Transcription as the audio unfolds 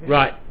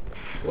Right.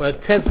 Well,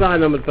 10th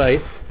line on the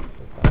base,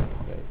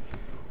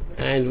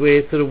 and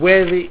we're sort of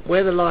where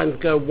the lines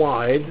go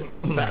wide,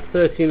 about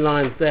 13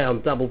 lines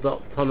down, double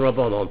dot ton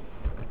rabbanon.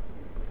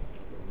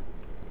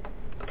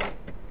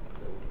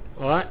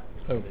 All right.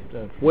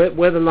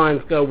 Where the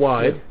lines go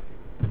wide.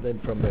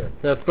 Then from there.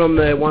 So from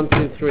there, 1,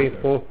 2, 3,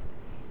 4.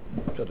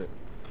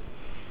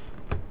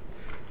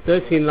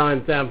 13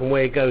 lines down from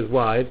where it goes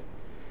wide,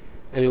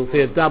 and you'll see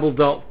a double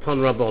dot ton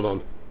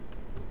rabbanon.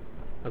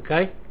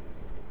 Okay.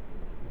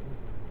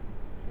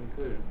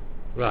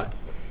 Right.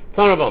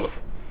 Ton rabbanon.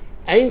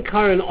 Ein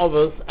karen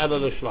overs ela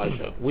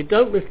l'shleisha. We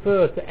don't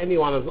refer to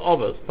anyone as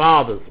overs,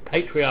 fathers,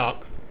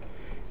 patriarchs,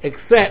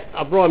 except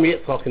Abraham,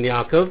 Yitzchak, and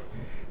Yaakov.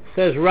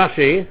 Says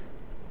Rashi,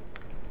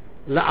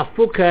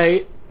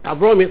 la'afuke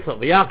Abraham, Yitzchak,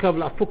 Yaakov,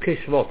 la'afuke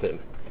shvotim.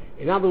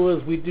 In other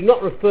words, we do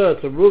not refer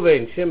to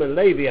Reuven, Shimon,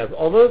 Levi as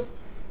overs,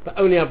 but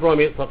only Abraham,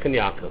 Yitzchak, and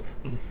Yaakov.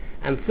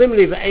 And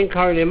similarly, for ein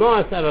karen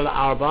imas ela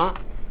la'arba,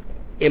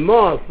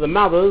 imas, the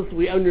mothers,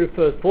 we only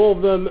refer to 4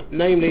 of them,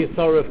 namely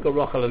Sarah, Rivka,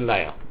 Rachel, and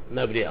Leah.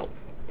 Nobody else.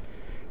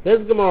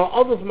 There's Gemara,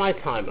 others my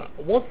timer.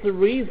 What's the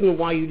reason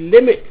why you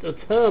limit the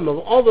term of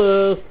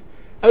others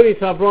only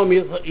to Abraham,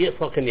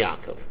 Yitzchak, and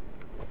Yaakov?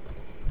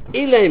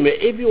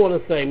 If you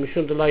want to say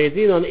Mishum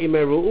Delayadinon Ime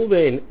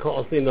Reuven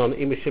Ka'asinon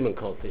Ime Shimon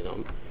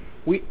Ka'asinon,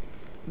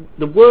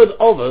 the word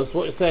others,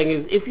 what you're saying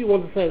is, if you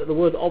want to say that the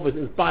word others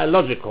is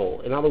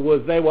biological, in other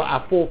words, they were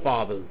our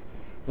forefathers,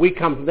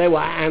 they were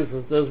our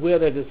ancestors, we're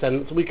their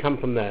descendants, we come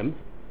from them.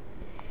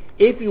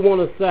 If you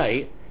want to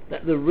say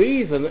that the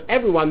reason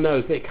everyone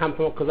knows they come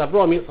from, because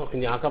Abraham, Yitzchak,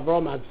 and Yaakov,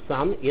 Abraham had a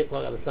son,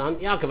 Yitzchak had a son,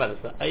 Yaakov had a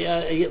son,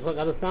 Yitzchak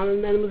had a son,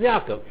 and then it was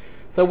Yaakov.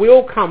 So we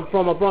all come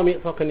from Abraham,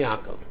 Yitzchak, and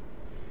Yaakov,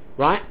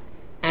 right?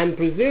 And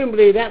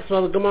presumably that's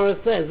what the Gemara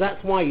says.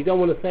 That's why you don't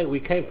want to say we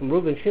came from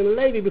Reuven, Shimon, and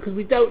Levi, because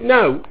we don't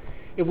know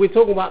if we're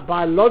talking about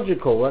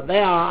biological, that they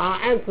are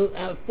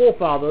our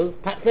forefathers.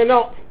 Perhaps they're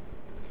not.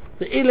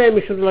 So if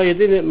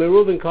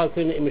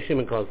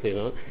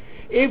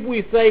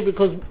we say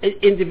because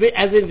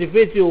as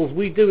individuals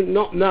we do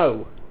not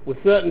know with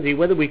certainty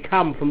whether we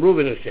come from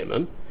Reuven or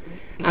Shimon,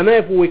 and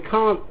therefore we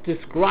can't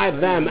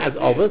describe them as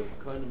of us.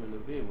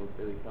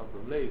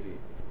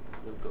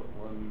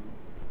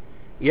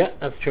 Yeah,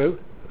 that's true.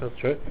 That's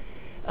true.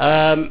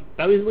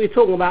 We're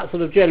talking about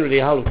sort of generally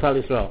the whole of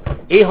Klal Yisrael.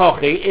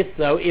 Ihochi, it's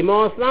so,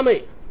 Imos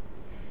Nami.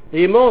 The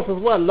Imos as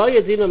well, Lo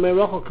Yadina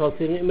Merochos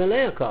Kosin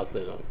Imelea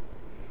Kosin.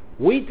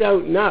 We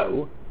don't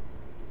know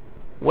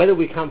whether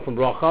we come from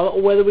Rachel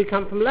or whether we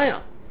come from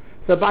Leah.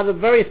 So by the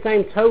very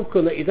same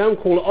token that you don't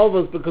call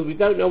others because we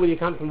don't know whether you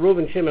come from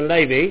Reuven, Shimon,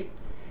 Levi,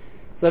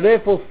 so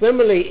therefore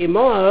similarly,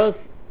 Imos,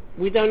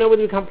 we don't know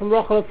whether we come from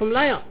Rachel or from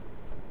Leah.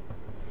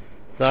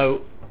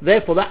 So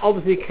therefore, that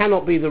obviously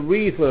cannot be the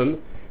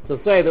reason to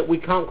say that we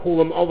can't call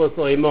them Ovos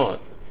or Imos.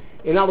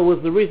 In other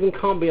words, the reason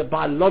can't be a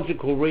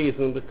biological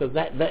reason because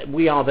that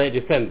we are their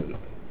descendants.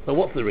 So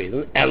what's the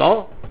reason?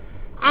 Elo,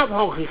 ad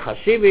hochi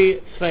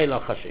chashivi,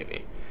 tzveila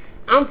chashivi.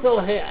 Until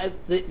here,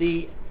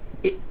 the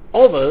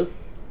Ovos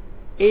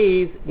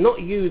is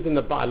not used in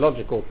the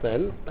biological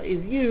sense, but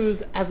is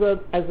used as a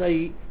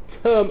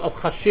term of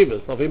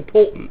chashivas, of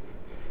importance.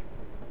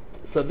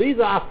 So these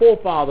are our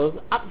forefathers.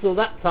 Up till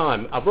that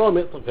time, Abraham,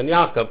 Yitzchak, and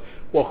Yaakov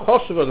were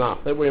choshev enough.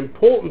 They were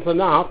important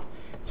enough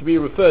to be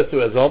referred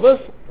to as ovos.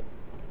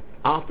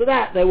 After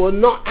that, they were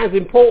not as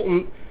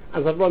important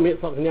as Abraham,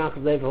 Yitzchak, and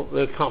Yaakov. Therefore,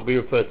 they can't be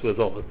referred to as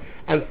ovos.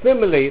 And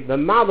similarly, the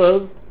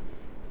mothers,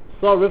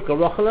 Sarah, Rivka,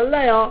 Rachel, and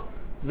Leah,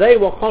 they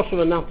were choshev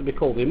enough to be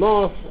called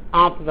imos.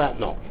 After that,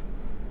 not.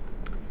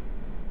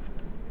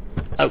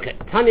 Okay,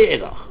 Tanya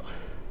Idach.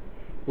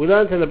 We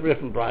learned in a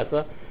different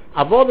brayta.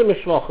 Avodim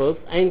Mishlochos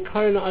ein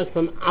karna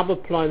osam Abba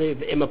Pliny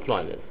v'Imma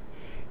Pliny.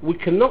 We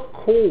cannot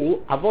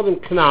call Avodim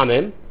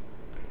Knanim,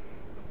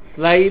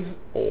 slaves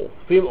or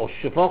female or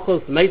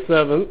Shlochos,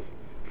 maidservants,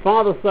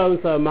 father so and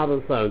so, mother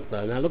so and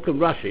so. Now look at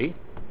Rashi.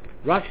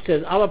 Rashi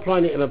says Abba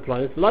Pliny, Imma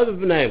Pliny.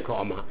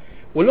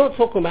 We're not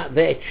talking about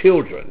their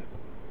children.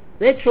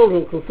 Their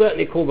children can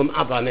certainly call them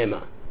Abba and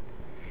Imma.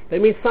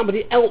 That means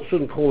somebody else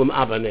shouldn't call them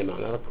Abba and Imma.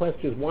 Now the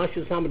question is, why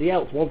should somebody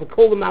else want to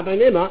call them Abba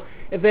and Imma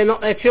if they're not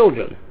their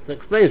children? So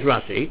explains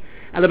Rashi.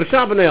 And the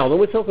Peshat and Elder,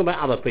 we're talking about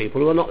other people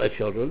who are not their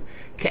children.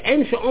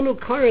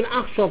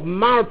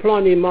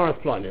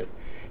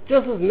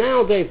 Just as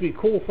nowadays we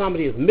call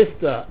somebody as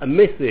Mr. and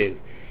Mrs.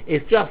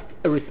 is just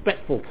a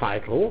respectful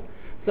title,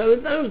 so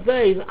in those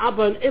days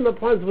Abba and Imma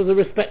Pliny was a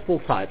respectful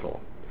title.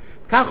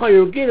 So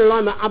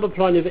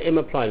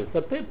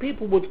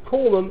people would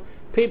call them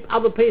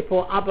other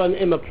people, Abba and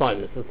Imma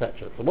Pliny,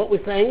 etc. So what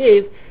we're saying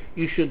is,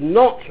 you should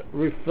not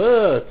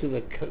refer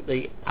to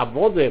the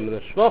Avodim and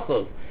the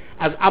Shlochos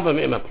as Abba and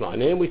Imma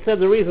Pliny. And we said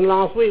the reason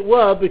last week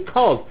were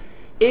because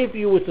if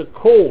you were to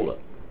call,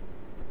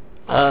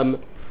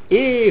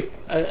 if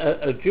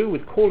a Jew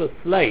would call a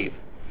slave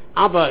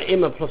Abba,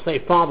 Imma, say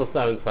father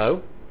so and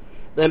so,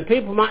 then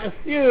people might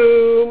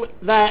assume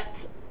that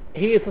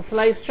he is a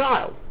slave's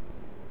child.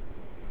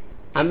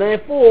 And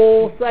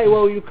therefore say,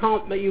 well, you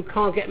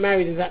can't get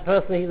married to that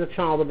person, he's a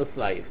child of a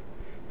slave.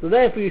 So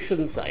therefore you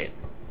shouldn't say it.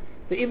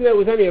 So even though it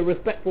was only a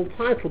respectful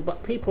title,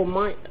 but people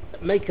might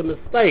make a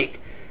mistake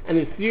and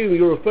assume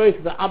you're referring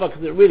to the Abba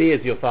because it really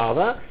is your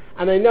father,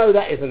 and they know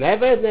that is an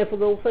Eved, and therefore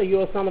they'll say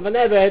you're a son of an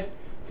Eved,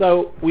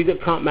 so we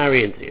can't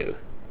marry into you.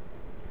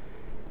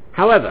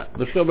 However,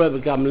 B'Shul Rebbe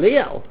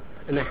Gamliel,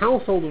 in the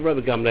household of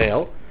Rebbe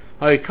Gamliel,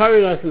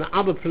 in the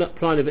Abba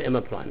Pliny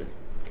V'Imma Pliny.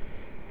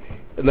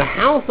 In the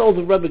household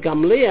of Rebbe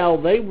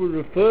Gamliel, they would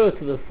refer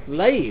to the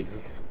slaves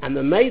and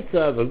the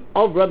maidservants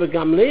of Rebbe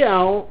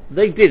Gamliel.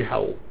 They did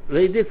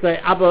say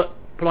Abba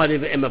Pliny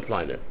V'Imma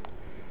Pliny.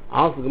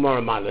 Ask the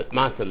Gemara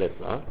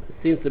Masalissa.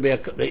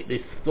 The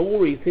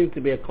story seems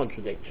to be a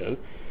contradiction,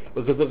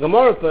 because the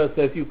Gemara first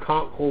says you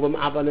can't call them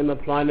Abba Imma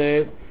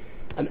Pliny,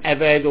 an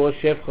Eved or a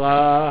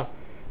Shifra,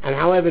 and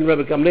however in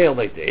Rebbe Gamliel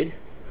they did.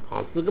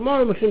 Ask the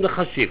Gemara Mashum the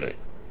Chashiva.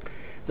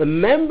 The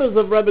members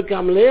of Rebbe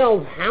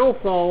Gamliel's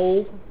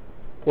household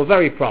were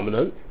very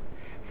prominent.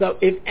 So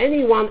if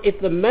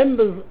the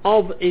members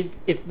of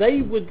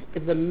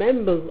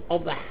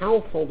the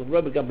household of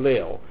Rebbe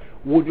Gamliel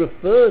would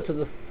refer to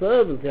the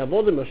servants, the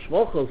avodim or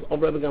shvochos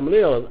of Rebbe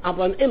Gamliel as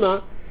Abba and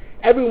Imma,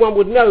 everyone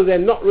would know they're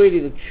not really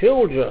the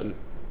children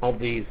of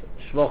these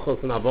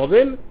shvochos and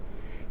avodim,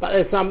 but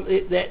there's some,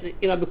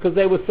 because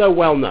they were so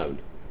well known.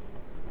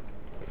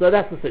 So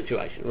that's the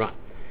situation, right?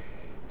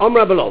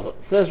 Rabbi Loza,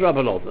 says Rabbi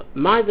Loza,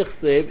 my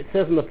dechsiv, it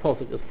says in the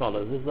posuk as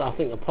follows. This is, I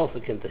think, a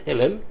posuk in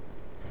Tehillim,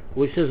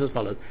 which is as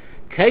follows: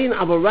 Kein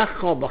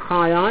avarecha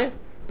b'chayai,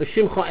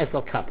 b'shimcha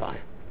esel kapai.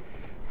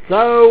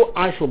 So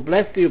I shall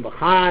bless you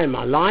b'chayai in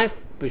my life,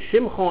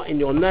 b'shimcha in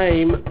your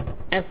name,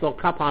 esel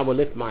kapai will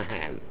lift my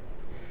hand.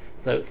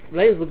 So it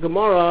explains the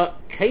Gemara,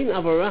 Kein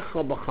avarecha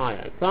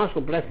b'chayai. So I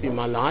shall bless you in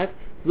my life.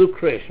 Zu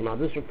Kriya Shema.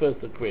 This refers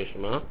to Kriya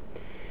Shema.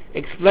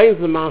 Explains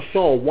the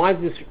Marshal why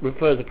this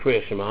refers to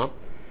Kriya Shema.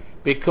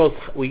 Because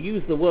we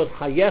use the word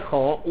chayecha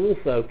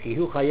also,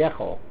 kihu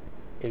chayecha,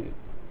 in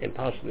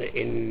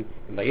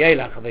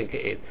Vayelach, I think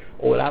it is,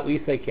 or like we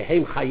say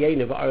kihem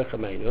chayenu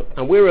v'arechamenu,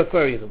 and we're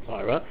referring to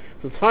Torah.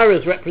 So Torah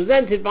is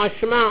represented by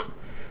Shema.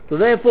 So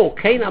therefore,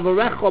 kein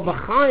avarecha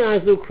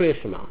b'chayai zu kriya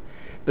Shema,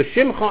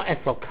 b'shimcha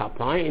esel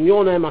kapai, in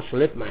your name I shall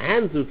lift my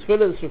hands. Zu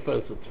tefillah, this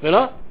refers to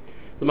tefillah.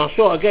 The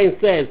Mashor again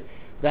says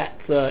that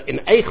in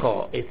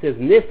Eicha it says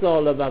nisa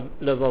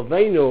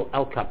levavenu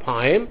al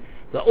kapayim.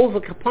 So also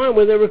kapayim,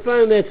 where they're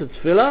referring there to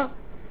tefillah,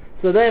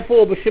 so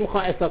therefore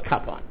b'shimcha esel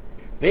kapayim.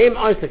 V'im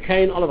oisa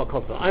kain olav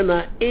ha'kosva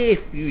omer, if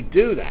you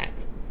do that,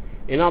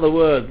 in other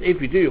words,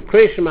 if you do your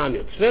kriya shema and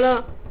your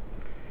tefillah,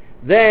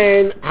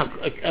 then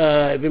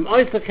v'im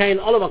oisa kain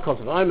olav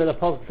ha'kosva omer, the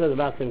Apostle says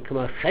about him,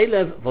 k'ma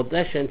chelev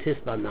vodeshen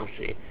tisba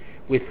nafshi,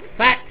 with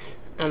fat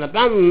and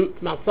abundance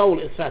my soul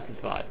is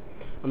satisfied.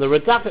 And the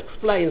Radak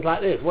explains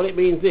like this: what it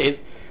means is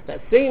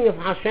that singing of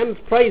Hashem's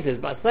praises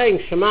by saying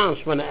Shema and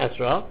Shemona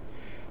Esra,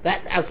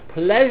 that's as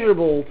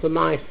pleasurable to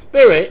my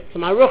spirit, to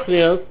my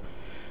ruchnius,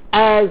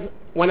 as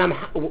when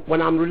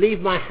I'm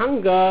relieved my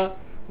hunger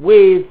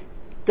with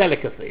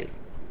delicacies.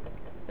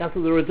 That's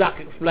what the Radak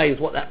explains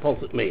what that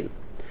posuk means.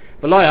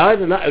 But not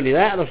only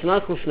that,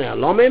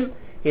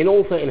 he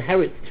also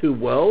inherits two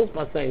worlds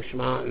by saying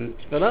Shema and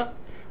Tefillah.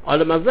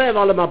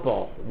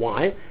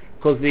 Why?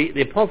 Because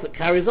the apostle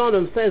carries on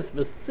and says,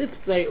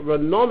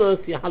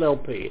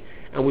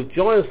 and with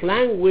joyous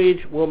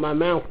language will my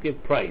mouth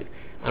give praise.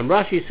 And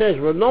Rashi says,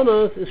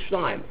 Renonos is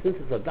Shleim. Since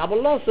it's a double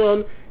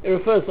lashon, it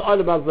refers to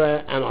Olam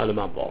Hazeh and Olam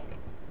Haba.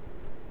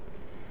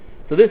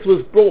 So this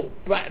was brought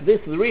back, the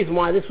reason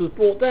why this was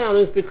brought down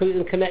is because it's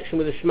in connection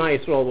with the Shema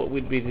Yisrael that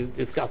we'd been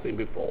discussing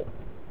before.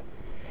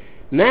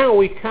 Now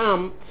we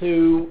come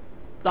to,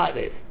 like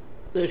this.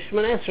 The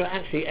Shemona Esra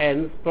actually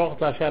ends,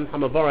 Baruch Hashem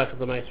Hamavorech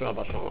Adonai Yisrael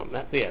B'Shalom.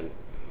 That's the end.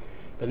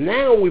 But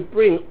now we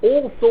bring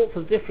all sorts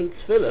of different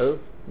tefillahs,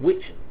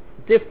 which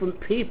different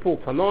people,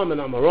 Tanoim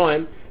and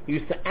Amoraim,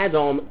 used to add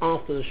on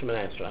after the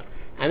Shemona Esra.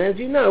 And as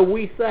you know,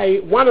 we say,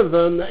 one of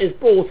them that is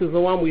brought is the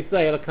one we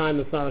say,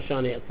 Elokai Nasar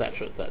Shani,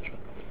 etc., etc.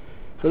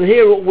 So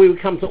here we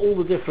come to all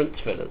the different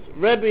tefillahs.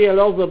 Rabbi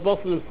Elazar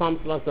Bosan Sam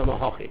Salasam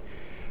Ahochi.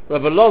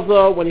 Rabbi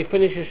Elazar, when he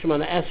finishes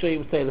Shemona Esra, he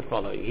would say the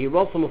following: He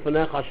Rosam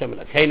Ufanecha Hashem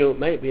Elokeinu,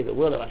 may it be the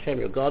will of Hashem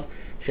your God,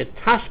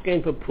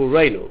 Shetashkein for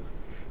Pureinu,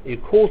 you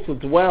cause to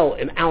dwell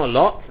in our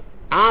lot,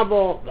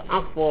 Abo, the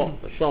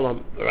Achvor, the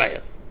Shalom, the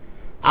Reyes.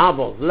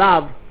 Abo's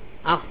love,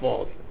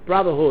 Achvor's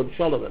brotherhood,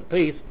 Shalom and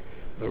peace,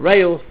 the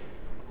Reyes,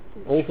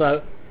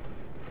 also,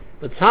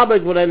 the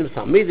Tabeg Volenim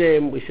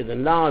Talmidim, we should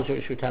enlarge,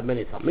 we should have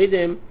many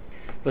Talmidim,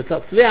 but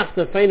Tatzliach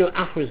Safeinu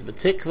Achris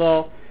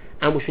B'Tikva,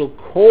 and we shall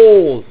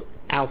cause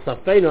our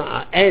Safeinu,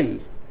 our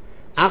end,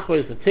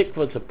 Achris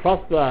B'Tikva, to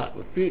prosper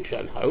with future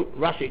and hope.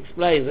 Rashi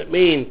explains it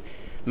means,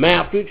 may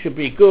our future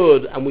be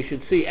good, and we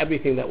should see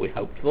everything that we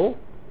hoped for.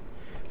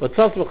 But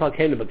Tosmach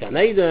came to Gan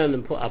Eden,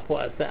 and put a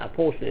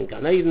portion in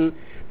Gan Eden,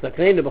 so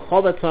came to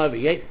B'Chovatai,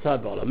 V'Yetzai,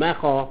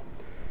 B'Olamecha,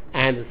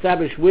 and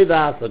establish with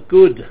us a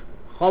good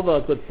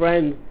Chova, a good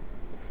friend,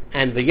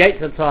 and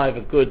V'Yetzai,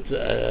 a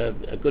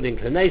good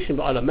inclination,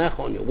 B'Olamecha,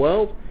 on your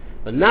world.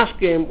 But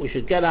Nashkim, we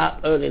should get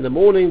up early in the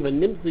morning, when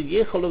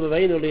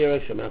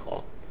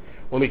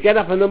we get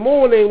up in the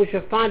morning, we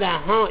should find our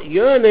heart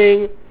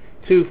yearning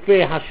to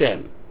fear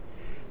Hashem.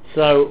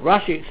 So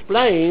Rashi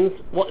explains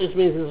what this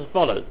means is as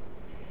follows.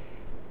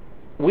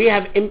 We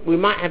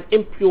might have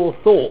impure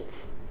thoughts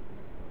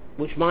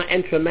which might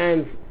enter a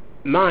man's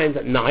mind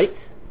at night,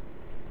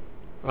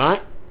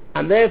 right?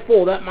 And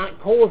therefore that might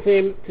cause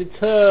him to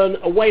turn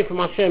away from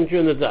Hashem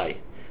during the day.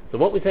 So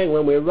what we're saying,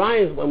 when we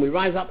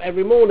rise up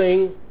every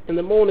morning,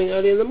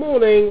 early in the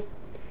morning,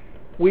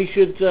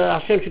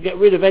 Hashem should get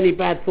rid of any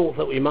bad thoughts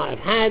that we might have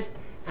had,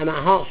 and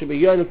our heart should be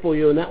yearning for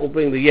you, and that will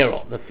bring the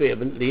yerot, the fear,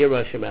 the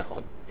yerah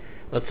shemechon.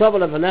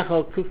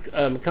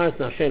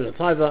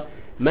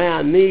 May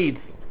our needs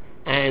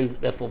and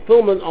the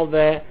fulfillment of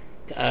their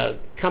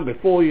come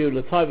before you,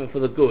 l'taiva, for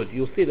the good.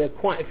 You'll see there are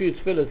quite a few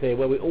tefillahs here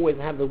where we always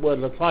have the word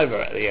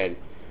l'taiva at the end.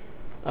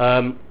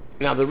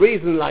 Now the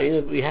reason,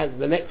 we have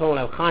the next one,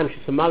 Chaim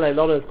Shesamale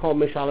Lonas called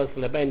Mishalas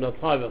Leben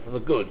l'taiva, for the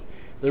good.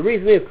 The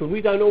reason is because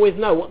we don't always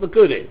know what the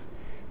good is.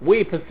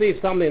 We perceive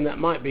something that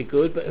might be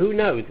good, but who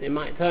knows? It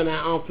might turn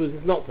out afterwards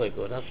it's not so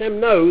good. Hashem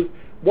knows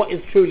what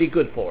is truly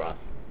good for us.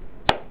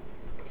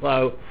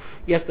 So,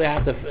 yesterday I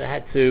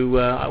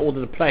I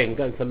ordered a plane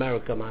going to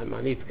America.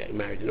 My niece is getting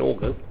married in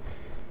August.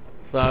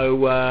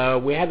 So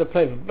we had a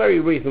plane for a very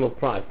reasonable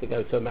price to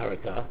go to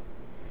America.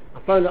 I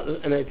phoned up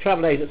and the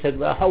travel agent said,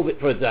 well, hold it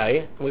for a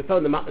day. And we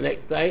phoned them up the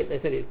next day. They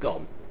said it's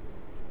gone.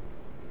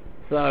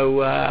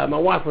 So my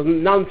wife was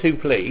none too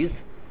pleased.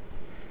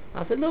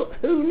 I said, look,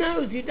 who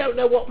knows? You don't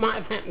know what might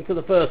have happened to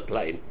the first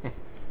plane.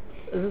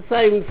 It's the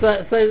same.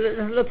 So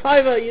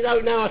l'taiva, you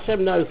don't know.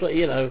 Hashem knows.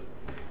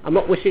 I'm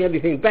not wishing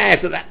anything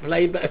bad to that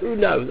plane, but who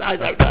knows? I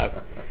don't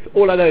know.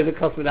 All I know is it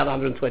cost me that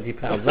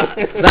 £120.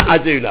 That I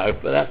do know,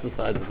 but that's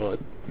beside the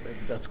point. Maybe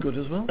that's good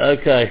as well.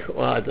 Okay,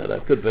 well, I don't know.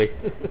 Could be.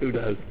 Who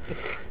knows?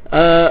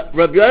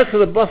 Rabbi Yochanan,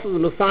 the boss of the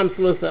Messiah,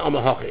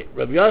 Amahachi.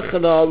 Rabbi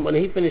Yochanan, when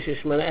he finishes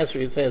Shemana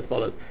Esrei, he says as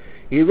follows: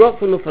 He wrote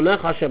from the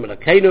Fanech Hashem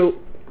Elokeinu.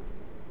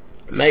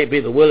 May it be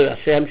the will of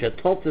Hashem.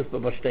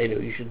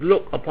 You should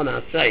look upon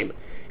our shame.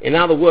 In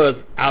other words,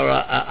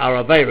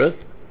 our Aveirus.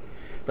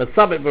 But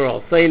Sabit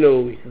Berochos,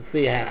 you should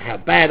see how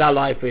bad our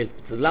life is.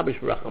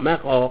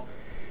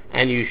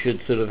 And you should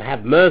sort of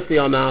have mercy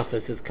on us.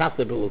 It says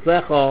Kaseh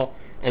B'Uzecho,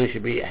 and you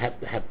should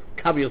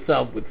cover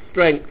yourself with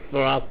strength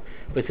for us.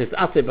 But it says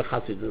Aseh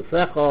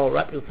B'Chasidus,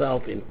 wrap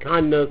yourself in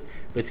kindness.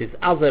 But it says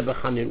Aseh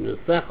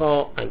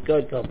B'Chasidus, and go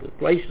yourself with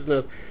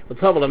graciousness.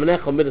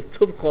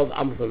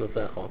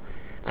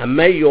 And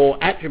may your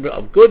attribute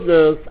of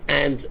goodness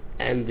and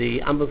the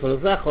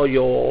Ambasanezecho,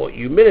 your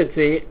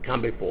humility,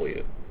 come before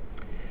you.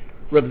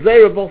 Reb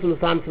Zera,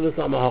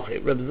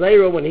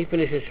 when he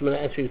finishes Shemana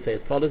Esrei, he says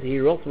follows: He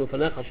wrote from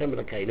Fanech Hashem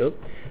Elokeinu,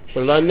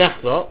 Shelo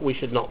nechza, we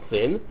should not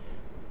sin,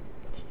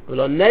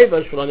 V'lo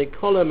neva shelo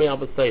nikola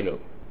me'avaseinu,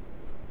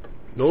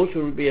 nor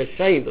should we be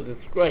ashamed or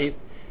disgraced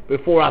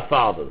before our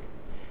fathers.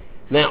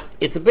 Now,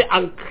 it's a bit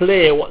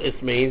unclear what this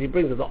means. He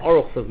brings us the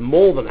Oroch says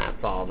more than our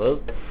fathers.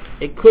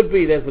 It could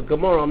be there's a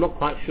Gemara, I'm not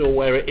quite sure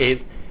where it is.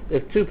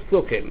 There's two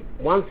psukim.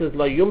 One says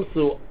La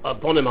Yumsu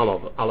Abonim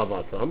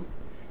Alavasam.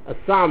 A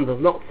son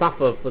does not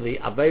suffer for the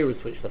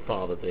Aveirus which the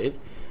father did.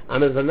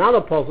 And there's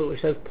another passage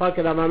which says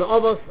Pakad Avan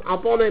Ovas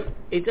Abonim.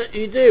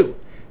 You do.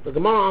 The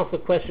Gemara asks the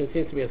question,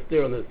 seems to be a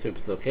steer on those two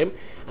psukim.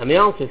 And the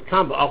answer is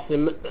Kam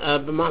Ba'osim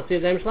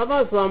B'Matziyadem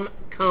Shlavasam.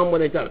 Come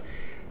when they don't.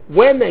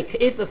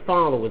 If the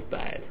father was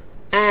bad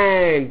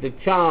and the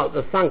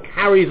son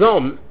carries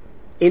on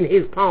in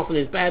his path and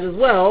is bad as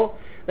well,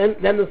 then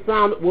the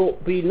son will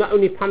be not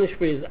only punished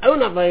for his own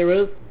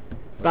Aveirus,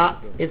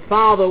 but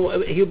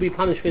he'll be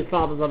punished for his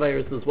father's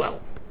Aveirus as well.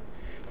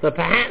 So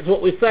perhaps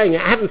what we're saying,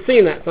 I haven't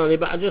seen that Sunday,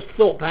 but I just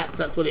thought perhaps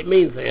that's what it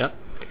means here.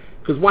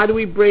 Because why do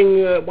we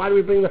bring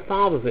the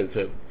fathers into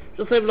it?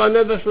 Just say, well, I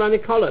know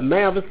Veshalani may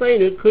have a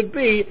saying it could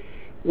be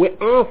we're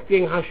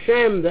asking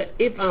Hashem that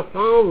if our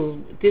fathers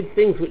did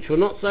things which were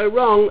not so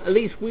wrong, at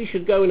least we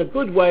should go in a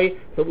good way,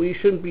 so we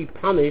shouldn't be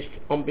punished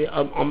for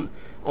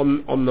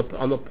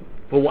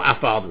what our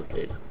fathers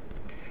did.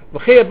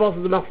 B'chia boss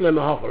of the Masle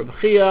Mahachor.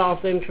 B'chia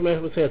after him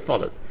Shemesh would say as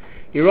follows: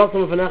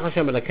 Yirotzim v'nech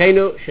Hashem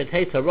Elokeinu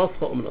sheteta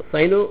roscha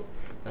u'mnaseinu.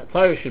 That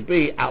Torah should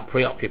be our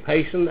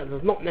preoccupation. That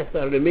does not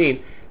necessarily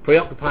mean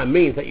preoccupy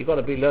means that you've got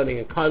to be learning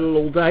in Kollel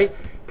all day.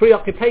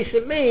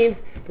 Preoccupation means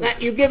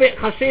that you give it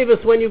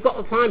chashivas when you've got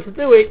the time to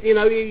do it.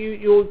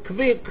 You'll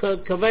kaveya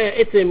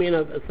itim,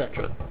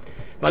 etc.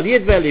 Val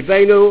yidve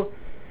libeinu.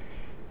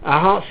 Our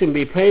hearts shouldn't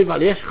be pained,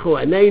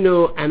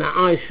 and our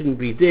eyes shouldn't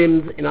be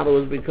dimmed. In other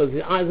words, because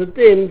the eyes are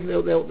dimmed, they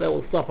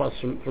will stop us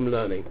from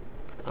learning.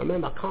 I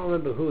can't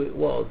remember who it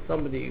was.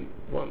 Somebody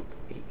once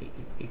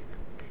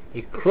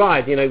he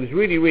cried. He was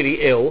really,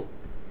 really ill,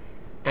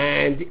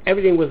 and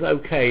everything was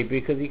okay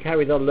because he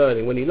carried on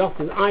learning. When he lost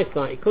his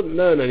eyesight, he couldn't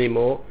learn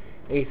anymore,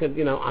 and he said,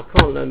 I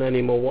can't learn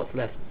anymore. What's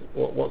left?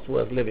 What's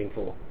worth living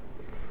for?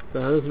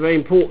 So it's very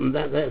important.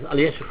 That's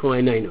Aliyeshechu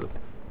Einenu.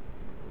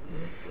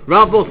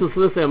 Rav also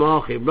said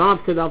Rav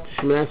said after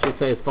Shemana Esrei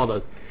say as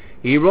follows: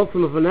 He wrote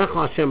from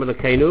V'necha Hashem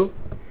Elokeinu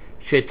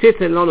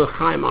shetiten lanu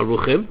chaim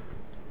aruchim,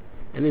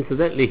 and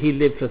incidentally he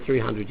lived for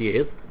 300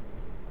 years.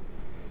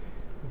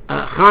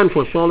 Chaim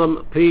shel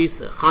Shalom, peace.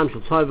 Chaim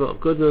shel Tova,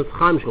 of goodness.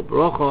 Chaim shel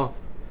Berochos.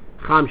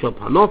 Chaim shel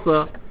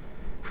Parnasa.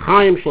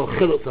 Chaim shel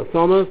Chilutz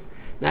HaSomas.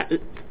 Now, the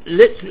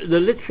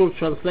literal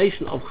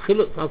translation of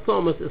Chilutz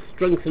HaSomas is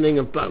strengthening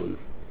of bones.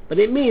 But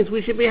it means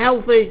we should be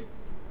healthy.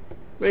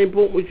 Very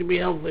important, we should be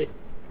healthy.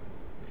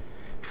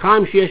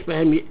 Chaim sheyesh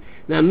behem.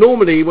 Now,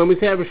 normally, when we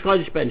say Rosh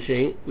Chodesh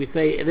benching, we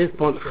say at this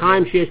point,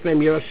 Chaim sheyesh behem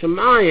Yiras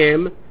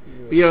Shamayim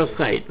v'Yiras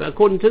Chait. But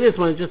according to this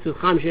one, it just says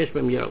Chaim sheyesh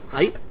behem Yiras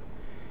Chait.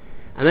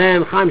 And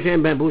then Chaim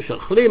sheyesh behem Busha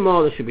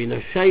Chlima, there should be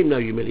no shame, no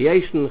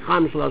humiliation.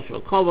 Chaim shalosh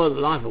v'kova, the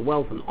life of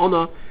wealth and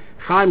honor.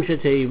 Chaim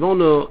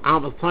sheteivonu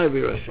Avos Torah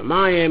v'Yiras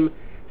Shamayim,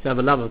 to have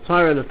a love of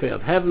Torah and a fear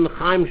of heaven.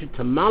 Chaim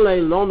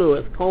shetamale lonu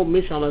es kol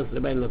mishalos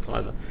lebein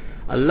l'Torah.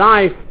 A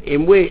life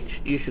in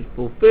which you should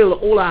fulfill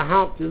all our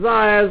heart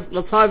desires,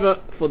 l'Torah,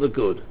 for the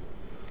good.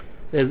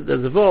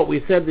 There's a vote,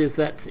 we said this,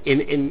 that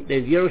in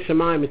there's Yiras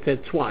Shamayim, it's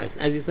said twice.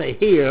 As you say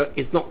here,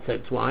 it's not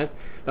said twice.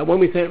 But when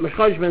we say it,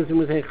 Meseches,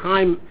 we say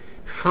Chaim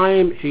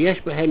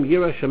sheyesh behem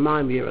Yiras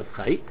Shamayim v'Yiras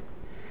Chait.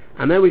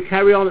 And then we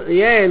carry on at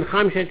the end,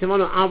 Chaim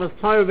she'etivonu Avos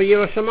Torah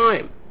v'Yiras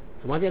Shamayim.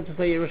 So why do you have to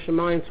say Yiras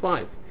Shamayim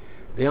twice?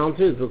 The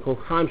answer is because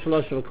Chaim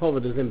shalosh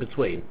v'kovod is in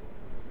between.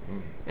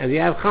 And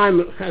you have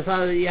Chaim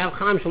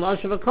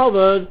shalosh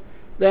v'kovod,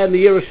 then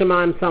the Yiras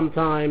Shamayim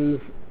sometimes,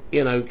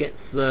 gets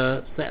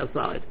set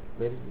aside.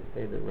 Where does it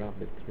say that Rav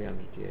lived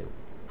 300 years?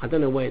 I don't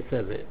know where it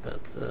says it,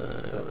 but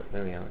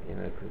very,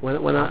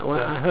 when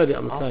I heard it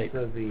on the tape,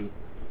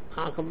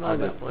 after the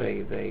others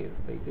they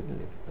didn't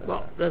live.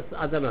 Well,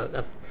 I don't know.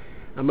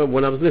 I remember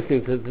when I was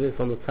listening to this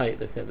on the tape,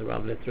 they said the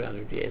Rav lived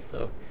 300 years.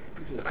 So,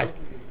 the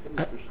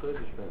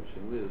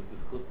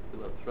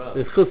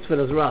Chutz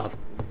Tfilas Rav.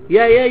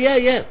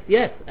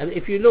 Yes. And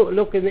if you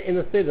look in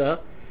the Siddur,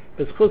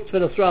 the Chutz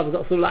Tfilas Rav has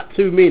got sort of like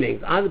two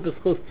meanings: either the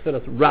Chutz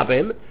Tfilas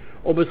Rabim,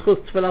 or B'schus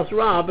Tfilas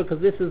Rav, because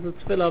this is the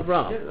Tfilah of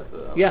Rav.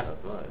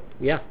 That's right.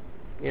 Yeah.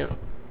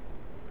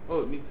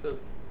 Oh, it means first.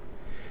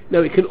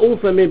 No, it can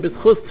also mean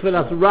B'schus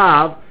Tfilas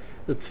Rav,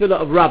 the Tfilah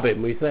of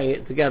Rabbim. We're saying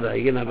it together,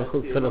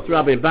 B'schus Tfilas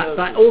Rabbim. But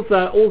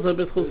also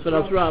B'schus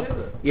Tfilas Rav.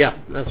 Yeah,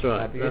 that's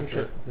right.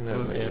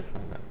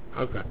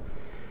 Okay.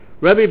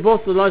 Rabbi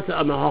Boss the Loisa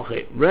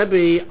Amahochi.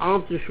 Rabbi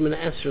after Shemana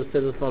Esra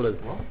said as follows.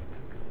 What?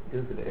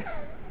 Isn't it?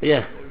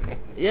 Yeah.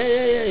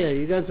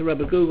 You go to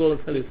Rebbe Google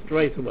and tell you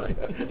straight away.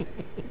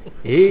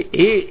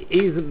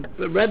 He's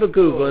Rebbe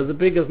Google is the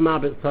biggest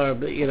Marbit Torah,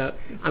 but the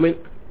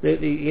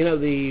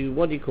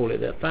what do you call it?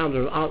 The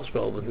founder of Art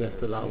Scroll was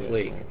Nestor last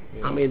week.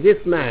 Yeah. I mean,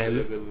 this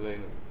man.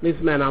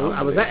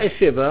 I was at a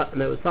shiva, and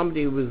there was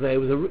somebody who was there. It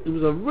was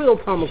a real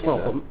Talmud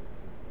Chacham.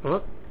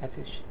 What? At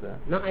his shiva.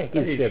 Not at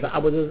his shiva. I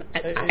was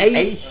at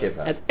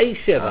a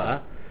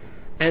shiva,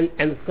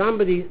 and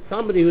somebody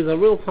who's a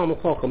real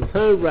Talmud Chacham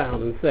turned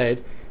around and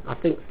said, I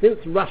think since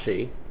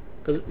Rashi,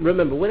 because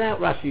remember, without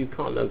Rashi you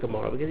can't learn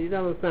Gemara because you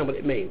don't understand what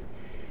it means.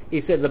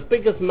 He said the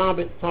biggest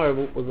Marbit Torah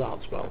was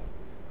Art Scroll.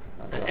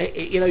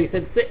 He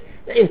said,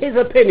 in his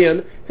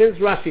opinion, since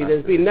Rashi,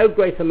 there's been no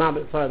greater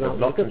Marbit Torah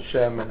than Art Scroll.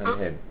 Sherman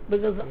and him.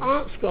 Because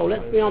Art Scroll,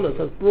 let's be honest,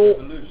 has brought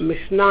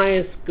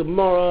Mishnayos,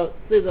 Gemara,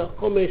 Siddur,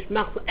 Chumash,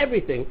 Machzor,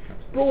 everything.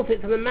 Brought it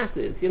to the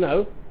masses, It's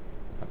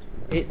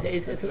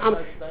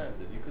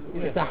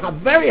a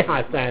very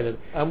high standard.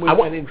 And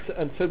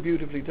so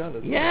beautifully done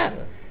as well. Yeah.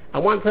 I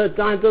once heard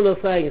Diane Dunner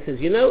saying, he says,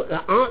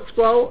 the Art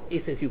Scroll,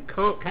 he says, you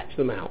can't catch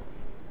them out.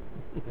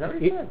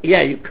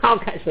 You can't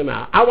catch them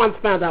out. I once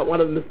found out one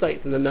of the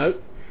mistakes in the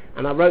notes,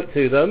 and I wrote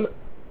to them,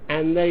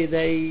 and they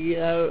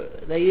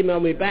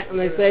emailed me back, and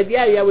they said,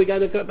 we're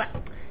going to go back.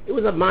 It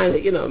was a minor,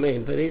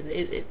 but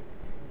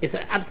it's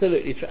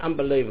absolutely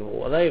unbelievable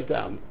what they've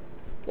done.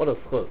 What a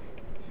schus.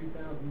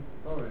 2,000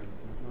 foreign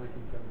since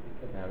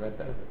 1976. I read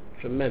that.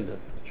 Tremendous.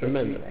 And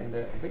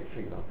the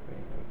victory last week.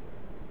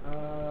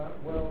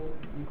 Well,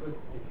 you could,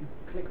 if you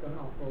clicked on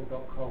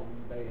artful.com,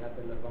 they had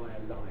the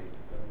Levaya live.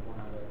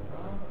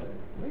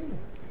 Really?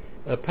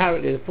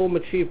 Apparently, the former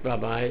chief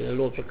rabbi,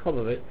 Lord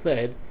Jakovovich,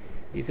 said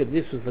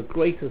this was the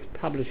greatest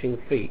publishing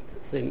feat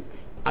since,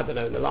 in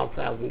the last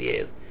 1,000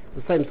 years.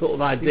 The same sort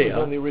of idea. He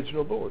was on the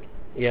original board.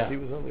 Yeah. He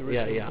was on the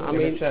original board. I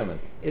mean, chairman.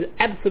 It's an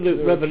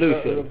absolute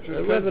revolution.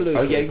 A revolution.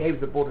 Oh, yeah, he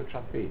was the board of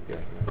trustees. Yeah.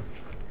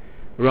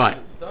 Right.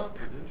 It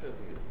started,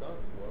 interesting,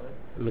 why?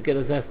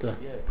 Megillah Esther.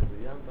 Yeah, because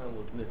the young man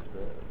was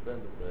Nifta, a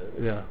friend of theirs.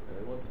 Yeah. And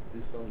they wanted to do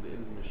something that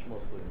isn't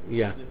Mishmos.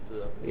 Yeah.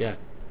 Nifta, Yeah.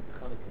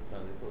 Hanukkah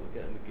time, they thought of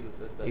getting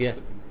Megillah Esther. Yeah.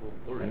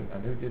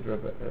 And who did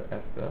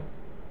Esther?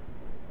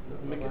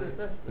 Megillah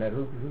Esther. No,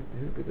 who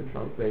did the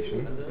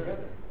translation?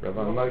 Rabbi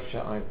Moshe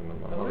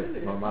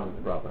Eisenman, my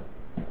mother's brother.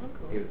 Oh,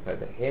 cool. He was so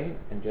that him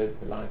and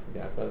Joseph Elias and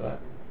the brother.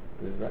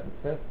 It was written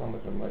first one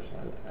was Moshe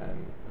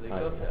and They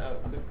got it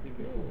out quickly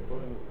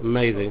before.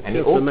 Amazing. And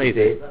he also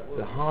did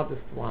the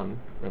hardest one.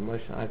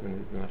 Moshe Eisenman,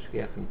 who's the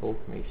Mashgiach in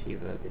Baltimore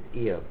Yeshiva, did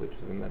Eov, which was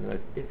the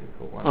most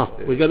difficult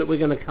one. We're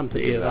going to come to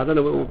Eov. I don't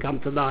know if it will come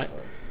tonight.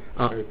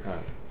 Very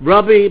proud.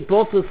 Rabbi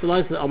Bosses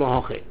Selaisa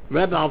Amahochi.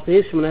 Rabbi after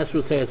his Shemon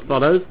Esrei say as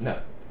follows.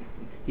 No.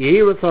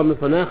 Yehiratzon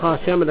Mefanecha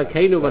Hashem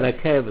Elokeinu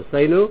V'Elokei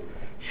V'Seinu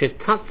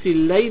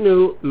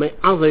Shetatzileinu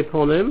Me'azei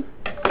Ponim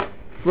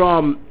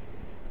from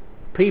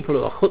people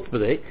who are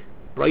chutzpahdik,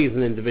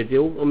 brazen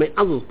individuals, or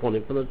others upon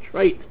him for the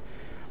trait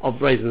of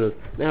brazenness.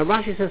 Now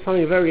Rashi says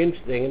something very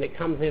interesting, and it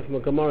comes here from a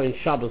Gemara in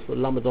Shabbos for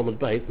Lamed Omid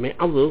Beis. May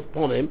others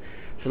upon him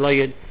shall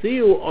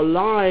yetziu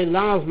olai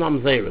las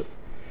mamzerus.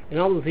 In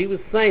other words, he was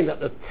saying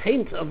that the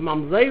taint of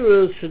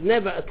mamzerus should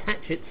never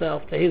attach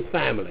itself to his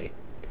family.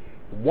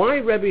 Why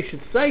Rebbe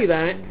should say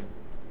that,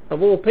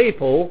 of all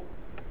people,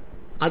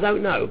 I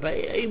don't know. But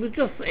he was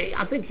just,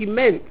 I think he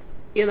meant,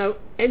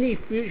 any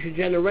future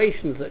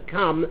generations that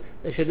come,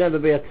 there should never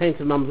be a taint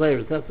of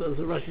mamzerus. That's what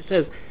Rashi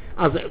says,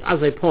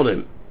 as upon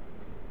him.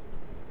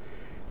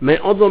 Me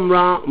odom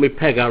ra, me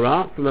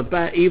pegara, from a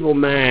bad evil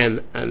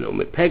man, and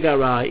me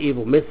pegara,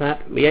 evil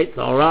mishap, me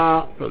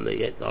yetzara, from the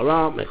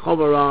yetzara, me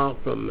chovara,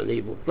 from an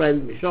evil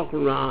friend, me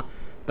shokran ra,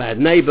 bad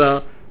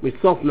neighbor, me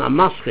sofna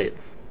mashchitz.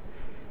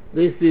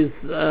 This is,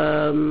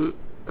 sofna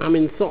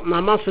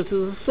mashchitz is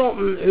a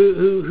soften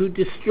who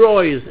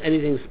destroys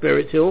anything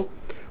spiritual.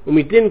 When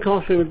we din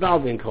kosher, we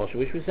baldin kosher,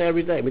 which we say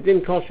every day. We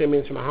din kosher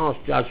means from a harsh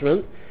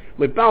judgment.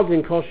 We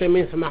baldin kosher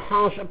means from a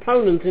harsh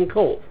opponent in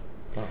court.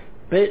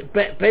 Ben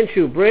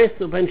Bris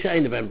or Ben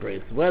She'ein Ben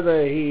Bris,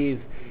 whether he's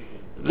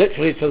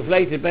literally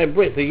translated Ben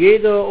Bris, a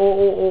Yid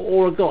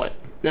or a Goy.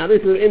 Now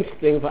this is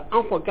interesting for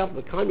Alpha Gav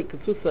the Kaimik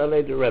Ketzusa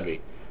Leder Rebbe.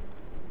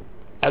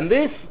 And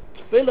this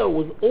tefillah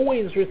was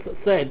always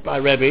said by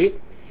Rebbe,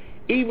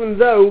 even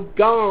though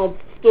guards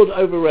stood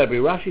over Rebbe.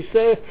 Rashi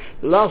says,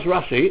 the last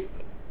Rashi,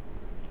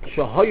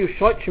 Shahoyu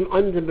Shoichim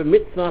Andim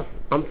B'mitzvahs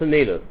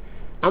Antoninus.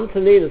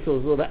 Antoninus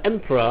was the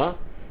emperor.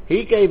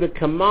 He gave a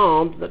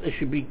command that there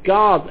should be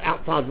guards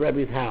outside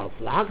Rebbe's house.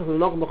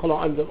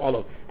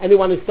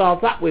 Anyone who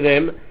starts up with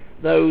him,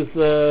 those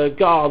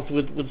guards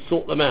would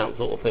sort them out,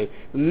 sort of thing.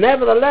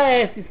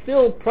 Nevertheless, he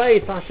still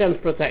prayed for Hashem's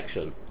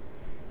protection.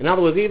 In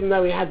other words, even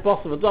though he had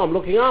boss of Adam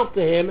looking after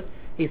him,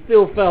 he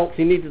still felt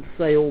he needed to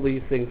say all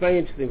these things. Very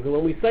interesting, because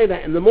when we say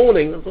that in the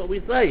morning, that's what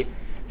we say.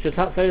 That's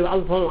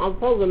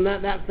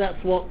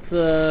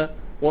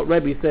what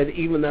Rebbe said,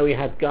 even though he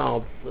had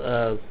guards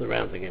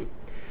surrounding him.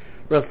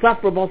 Rav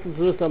Safra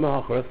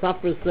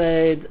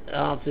said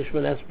after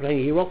Shmones praying,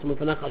 he wrote him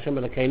for Hashem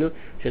Elokeinu,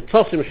 should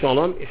toss him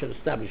shalom, he should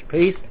establish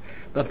peace,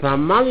 but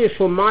Pamali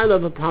shel Maila,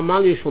 but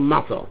Pamali shel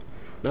Mata.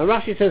 Now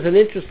Rashi says an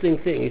interesting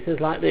thing. He says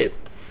like this.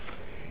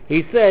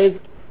 He says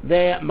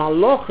they're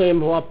Malochim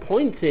who are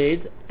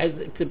appointed as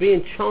to be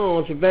in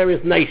charge of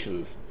various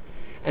nations.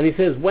 And he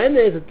says when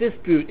there's a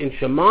dispute in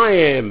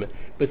Shemayim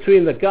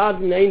between the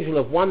guardian angel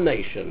of one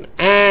nation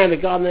and the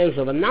guardian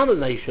angel of another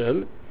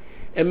nation,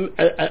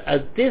 a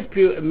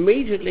dispute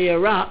immediately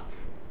erupts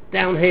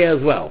down here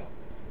as well.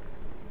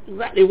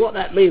 Exactly what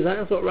that means,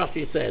 that's what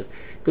Rashi says.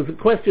 Because the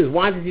question is,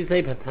 why does he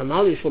say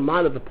Pamali shel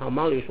Maila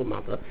v'Pamali shel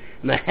Mata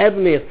in the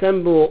heavenly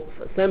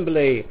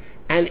assembly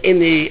and in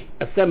the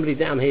assembly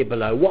down here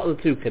below? What are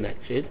the two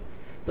connected?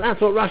 But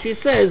that's what Rashi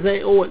says. We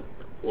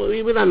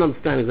don't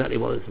understand exactly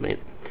what this means.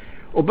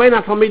 And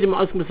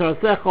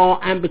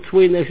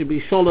between, there should be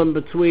shalom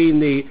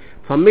between the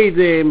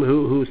Talmidim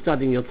who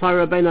studying your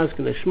Torah, Ben Oskin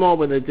Lishma,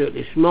 where they do it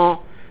Lishma,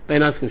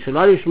 Ben Oskin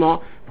Shalai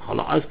Lishma,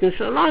 B'chala Oskin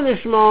Shalai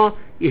Lishma,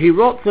 Yehi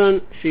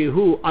Rotzen,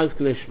 Shehu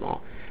Oskin Lishma.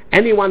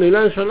 Anyone who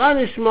learns Shalai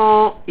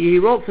Lishma, Yehi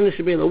Rotzen,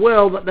 should be in the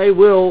world that they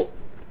will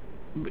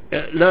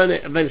learn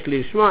it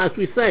eventually Lishma, as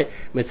we say,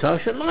 Mitzah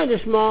Shalai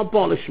Lishma,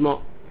 Bo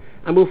Lishma.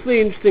 And we'll see,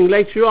 interesting,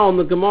 later on,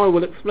 the Gemara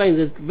will explain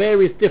there's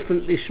various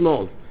different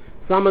Lishmas.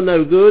 Some are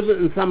no good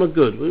and some are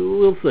good.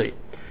 We'll see.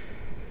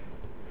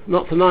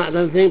 Not tonight, I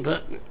don't think,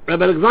 but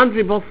Rabbi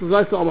Alexandri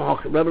Rabbi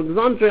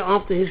Alexandri,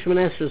 after his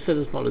Shmones, said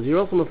as follows: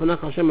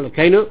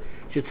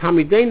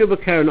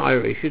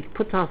 should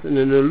put us in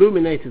an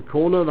illuminated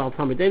corner. Don't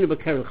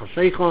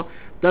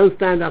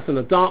stand us in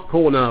a dark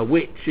corner,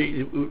 which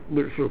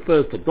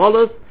refers to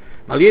dollars.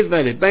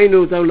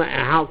 Don't let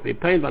our house be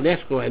pained. Our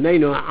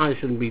eyes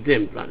shouldn't be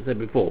dimmed, like I said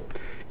before.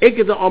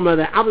 There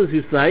are others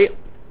who say,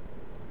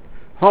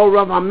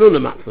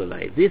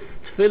 this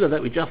tefillah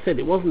that we just said,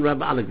 it wasn't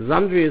Rabbi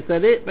Alexandria who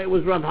said it, but it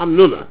was Rabbi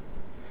Hamnuna.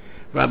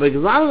 Rabbi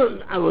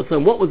Alexandria, I was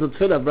saying, what was the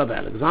tefillah of Rabbi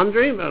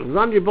Alexandria? Rabbi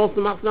Alexandria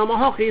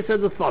he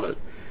said as follows: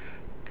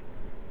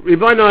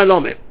 Ribono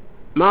Elomim,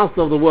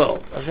 Master of the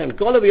world, Hashem,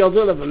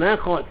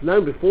 it's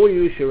known before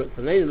you,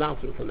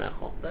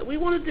 that we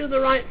want to do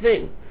the right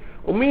thing.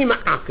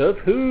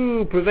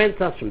 Who prevents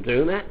us from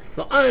doing that?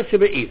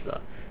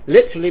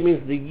 Literally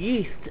means the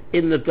yeast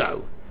in the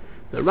dough.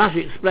 So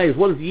Rashi explains,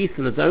 what does yeast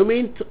in the dough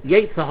mean?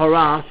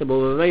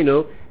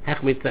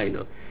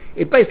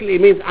 It basically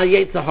means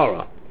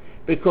Yetzirah,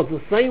 because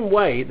the same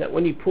way that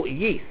when you put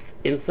yeast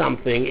in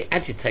something, it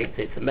agitates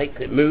it, it makes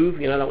it move,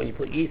 like when you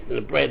put yeast in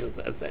a bread,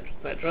 etc.,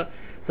 etc.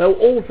 So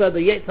also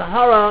the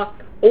Yetzirah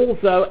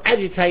also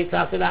agitates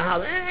us in our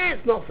house.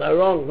 It's not so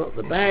wrong, it's not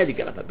so bad, you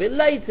get up a bit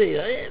later,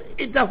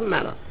 it doesn't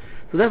matter.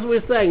 So that's what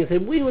we're saying. He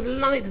said, we would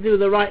like to do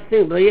the right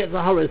thing, but the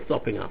Yetzirah is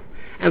stopping us.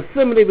 And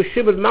similarly with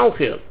Shibud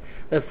Malchus,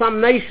 there's some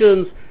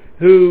nations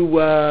who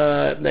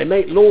they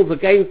make laws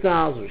against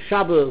us, with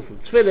Shabbos, and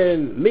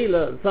Tefillin,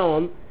 Mila, and so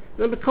on.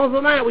 then because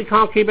of that we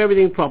can't keep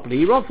everything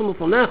properly.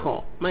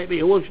 Maybe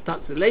you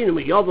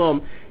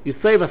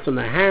save us from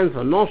their hands,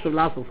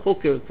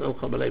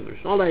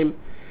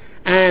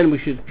 and we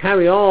should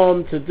carry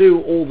on to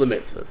do all the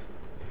mitzvahs.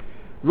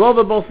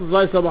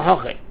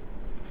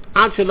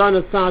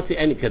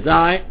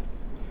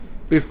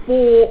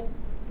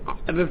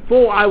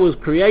 Before I was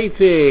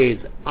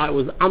created, I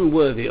was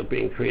unworthy of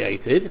being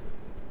created.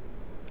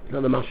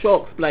 Now the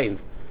Mashal explains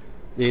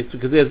this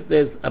because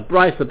there's a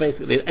brisa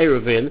basically in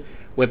Eruvin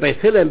where Beis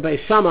Hillel and Beis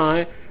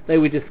Shammai, they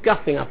were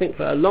discussing, I think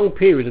for a long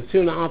period of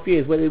 2.5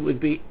 years, whether it would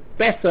be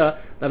better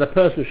that a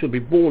person should be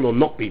born or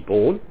not be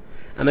born,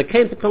 and they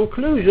came to the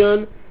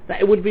conclusion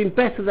that it would have been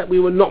better that we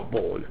were not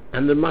born.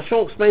 And the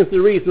Mashal explains the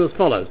reason as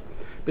follows,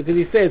 because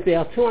he says there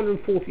are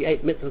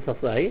 248 mitzvahs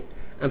asay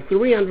and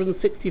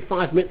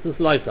 365 mitzvahs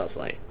lois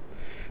asay.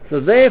 So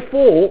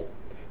therefore,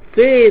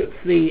 since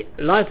the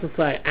lois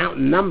asay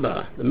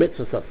outnumber the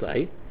mitzvahs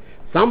asay,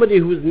 somebody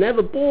who was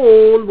never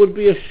born would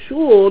be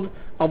assured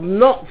of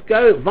not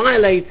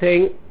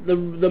violating the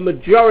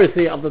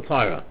majority of the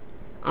Torah,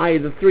 i.e.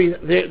 the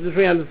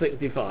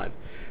 365.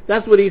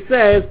 That's what he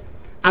says.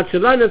 I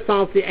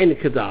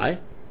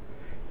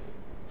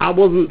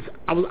was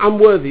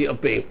unworthy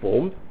of being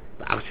formed.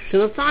 Now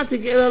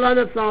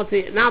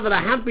that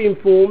I have been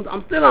formed,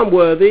 I'm still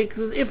unworthy,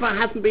 because if I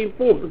hadn't been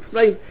formed,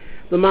 explains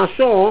the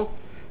Mashal,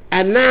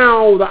 and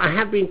now that I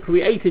have been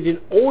created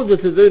in order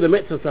to do the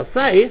mitzvahs I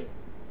say,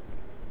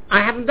 I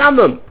haven't done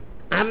them.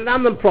 I haven't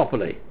done them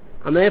properly.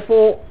 And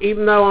therefore,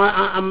 even though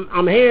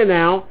I'm here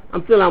now,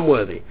 I'm still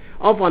unworthy.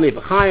 I'm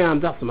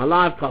just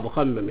alive,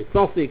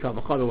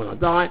 when I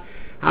die.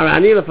 I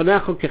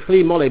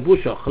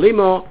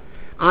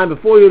am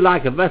before you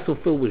like a vessel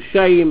filled with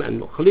shame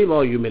and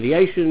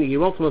humiliation. I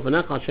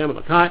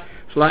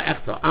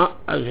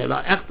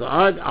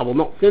will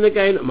not sin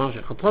again. On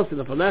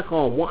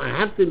what I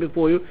have sinned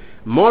before you,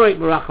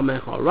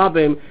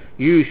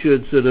 you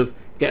should sort of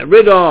get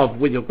rid of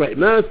with your great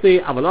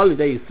mercy, but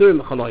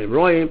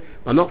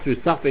not through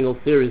suffering or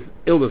serious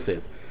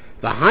illnesses.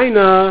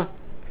 The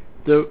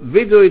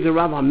vidui de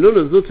Rav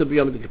Hamnuna Zuta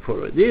b'Yom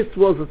Kippur. This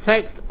was the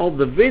text of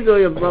the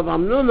vidui of Rav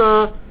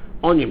Hamnuna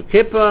on Yom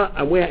Kippur,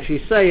 and we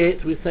actually say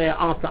it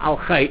after Al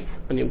Chait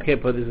on Yom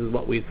Kippur. This is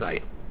what we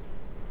say.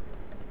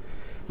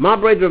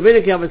 Ma'brei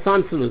Raviniki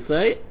Avisan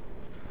Salusei,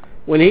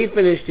 when he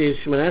finished his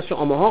Shemona Esrei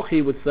Omahoch,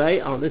 he would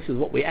say, this is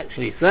what we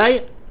actually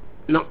say,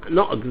 not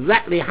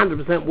exactly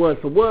 100% word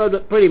for word,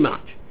 but pretty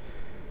much.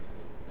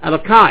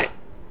 Elokai,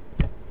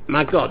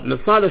 my God,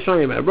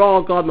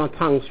 God, my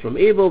tongue's from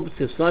evil, my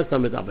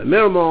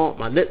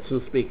lips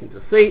from speaking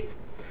deceit,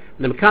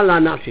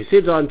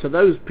 and to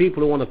those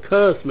people who want to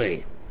curse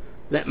me,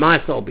 let my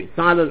soul be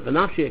silent, and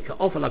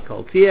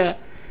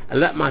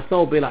let my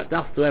soul be like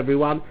dust to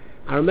everyone.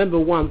 I remember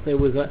once there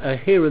was a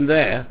here and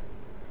there,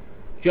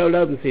 Joe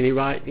Lobenstein, he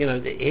wrote,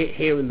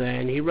 here and there,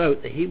 and he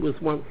wrote that he was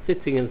once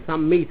sitting in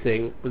some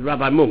meeting with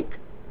Rabbi Munk,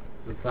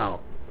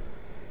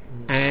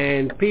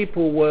 and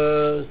people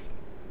were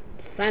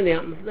standing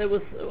up, and there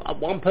was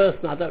one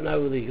person, I don't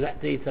know the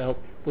exact details,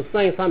 was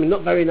saying something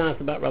not very nice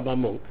about Rabbi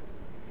Munk.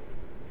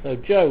 So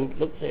Joe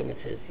looked at him and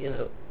says,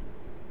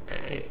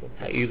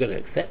 are you going to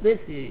accept this?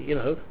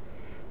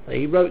 So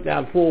he wrote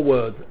down 4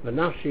 words,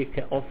 V'nafshi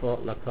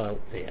ke'ofer l'kol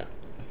tzia. I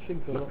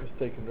think, if I'm not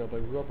mistaken, Rabbi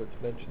Roberts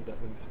mentioned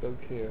that when he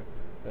spoke here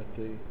at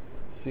the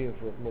Siyum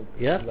for Munk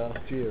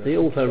last year. He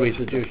also reads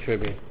the Jewish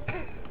Tribune.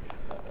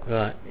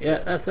 Right,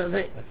 that's the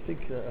thing. I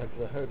think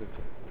I've heard it,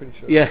 pretty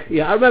sure.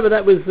 Yeah, I remember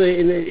that was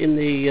in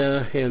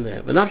the here and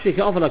there. V'nafshi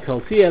ke'ofer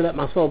l'kol tzia, let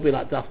my soul be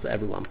like dust to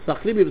everyone.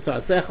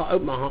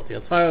 Open my heart to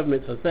your Torah,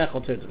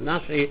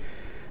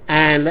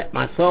 and let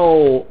my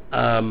soul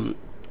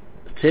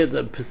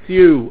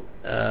pursue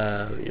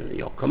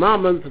your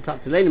commandments.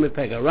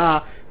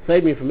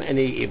 Save me from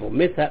any evil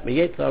mishap, from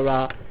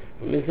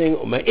missing,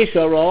 or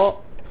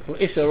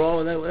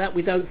that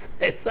we don't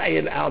say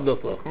in our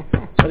nusach,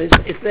 but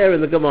it's there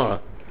in the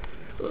Gemara.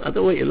 I don't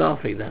know what you're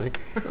laughing, Danny.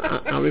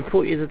 I'll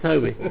report you to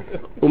Toby.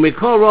 And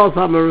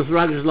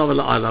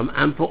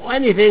for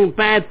anything,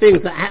 bad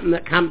things that happen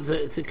that come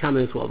in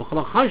this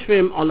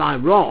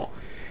world.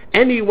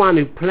 Anyone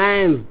who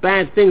plans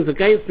bad things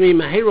against me,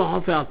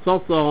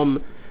 that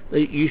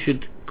you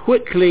should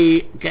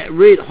quickly get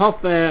rid,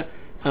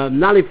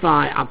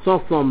 nullify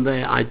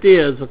their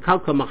ideas,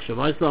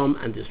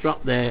 and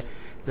disrupt their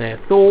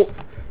thoughts.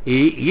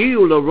 May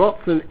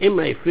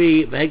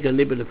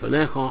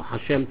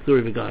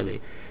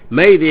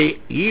the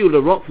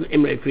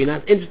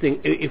that's interesting.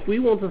 If we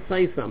want to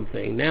say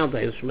something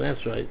nowadays, Shemona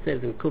Esrei, it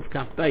says in Kuf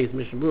Kaf Beis,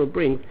 Mishnah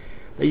brings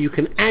that you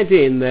can add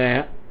in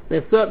there.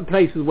 There's certain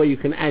places where you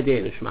can add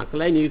in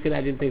you can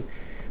add in things,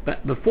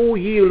 but before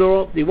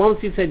once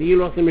you've said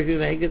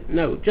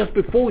just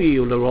before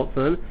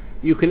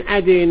you can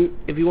add in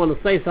if you want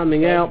to say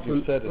something else.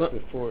 You've said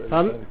it before.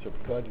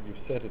 Provided you've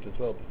said it as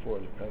well before.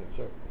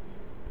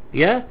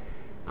 Yeah,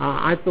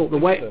 I thought the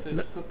way.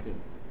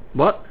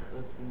 What?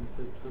 That's when you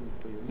said something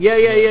for your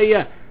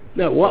Yeah.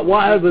 No,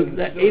 what happens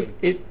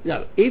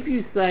if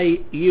you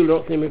say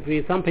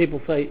Yulot, some people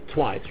say it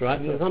twice, right?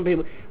 So some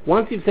people,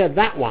 once you've said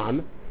that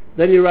one,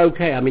 then you're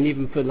okay. I mean,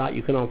 even for like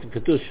you can answer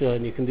Kedusha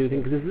and you can do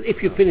things, because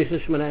if you finish the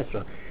Shemona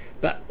Esrei.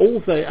 But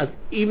also,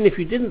 even if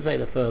you didn't say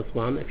the first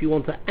one, if you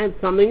want to add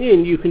something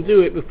in, you can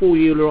do it before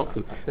Yulot.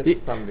 I said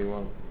to somebody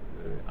once,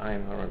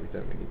 Ayin Hara we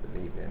don't really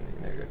believe in,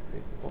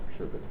 it's not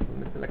true, but from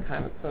Mr.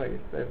 Lekheim it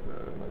says,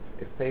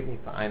 if saving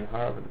for Ayin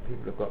Hara, but the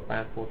people who've got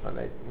bad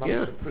foresight,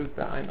 must prove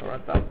that Ayin Hara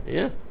does.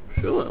 Yeah,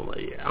 sure. Well,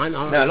 Ayin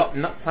Hara. No,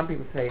 not some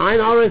people say. Ayin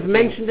Hara is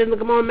mentioned in the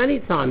Gemara many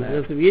times.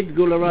 There's the Yid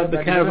Gula Rab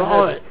B'Kerev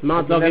Ha'aretz,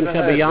 Ma Dogim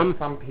Shebiyam.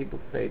 Some people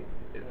say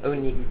it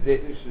only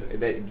exists,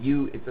 that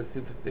it's a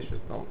superstitious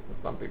nonsense.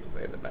 Some people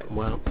say that.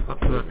 Well,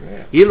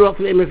 Yilrok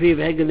L'Imrafi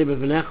V'Hegel Libe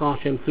V'Necha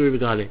Hashem Suri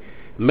V'Gali.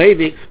 May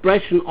the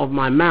expression of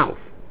my mouth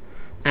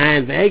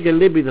and V'Hegel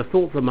Libi, the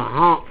thoughts of my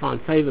heart,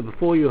 find favour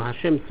before you,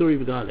 Hashem Suri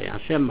V'Gali,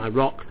 Hashem my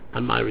rock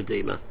and my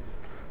redeemer.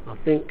 I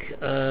think,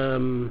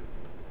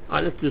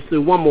 let's just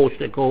do one more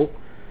shtickle,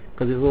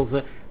 because it's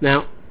also,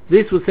 now,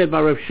 this was said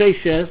by Rav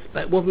Sheshes,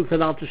 but it wasn't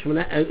said after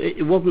Shemoneh,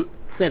 it wasn't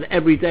said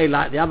every day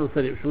like the others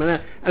said it Shemoneh,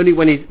 only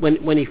when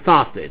he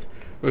fasted.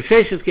 Rav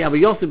Sheshes ki Rabbi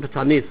Yosef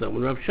b'Tanisa,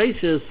 when Rav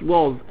Sheshes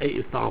was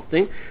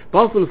fasting,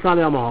 after he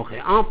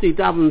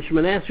davened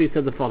Shemoneh Esrei, he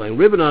said the following: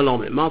 Ribbon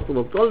Olom, Master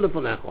was Golda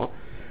Fonecho.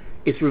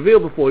 It's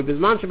revealed before you,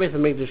 Bisman Beis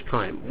Hamikdash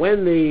Kaim,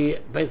 when the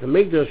Beis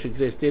Hamikdash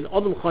existed,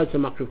 Odom Chaytza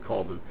Makriv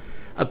Korban.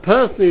 A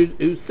person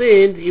who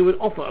sinned, he would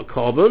offer a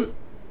korban,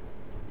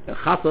 a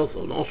chatos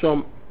or an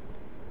osham,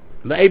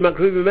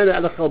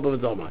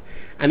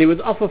 and he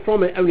would offer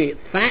from it only its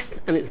fat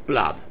and its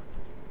blood.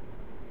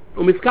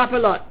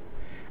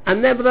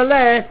 And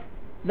nevertheless,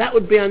 that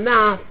would be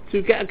enough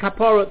to get a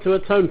kapara to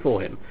atone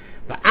for him.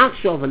 But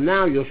Achshav, and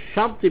now you're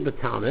shavti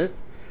b'tanis,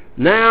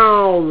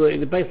 now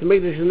the Beis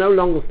Hamikdash is no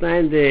longer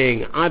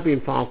standing, I've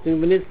been fasting,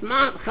 when it's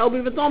smart,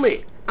 chelbi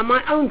v'domi, and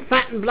my own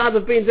fat and blood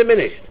have been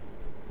diminished.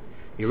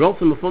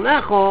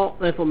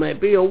 Therefore may it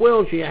be your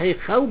will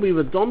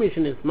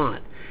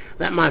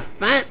that my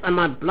fat and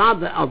my blood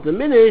that are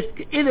diminished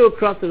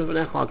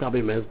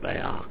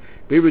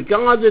be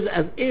regarded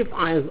as if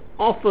I have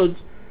offered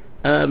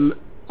on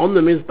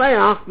the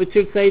Mizbeach, which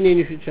you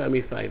should show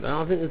me favour.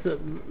 I think it's a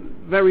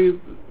very,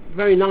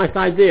 very nice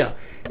idea.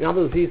 In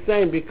other words, he's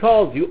saying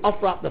because you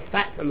offer up the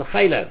fat and the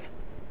chalev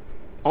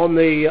on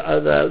the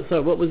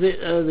chelba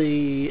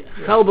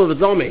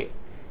v'domi,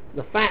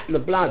 the fat and the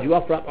blood you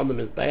offer up on the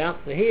Mizbeach.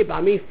 So here, by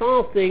me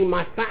fasting,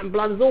 my fat and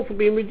blood is also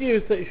being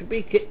reduced, so it should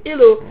be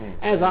ke'ilu,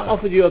 as I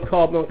offered you a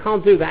korban. I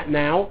can't do that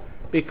now,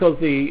 because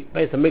the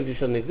Beis Hamikdash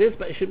doesn't exist,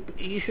 but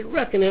you should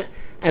reckon it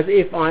as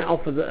if I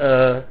offered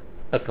a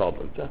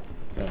korban.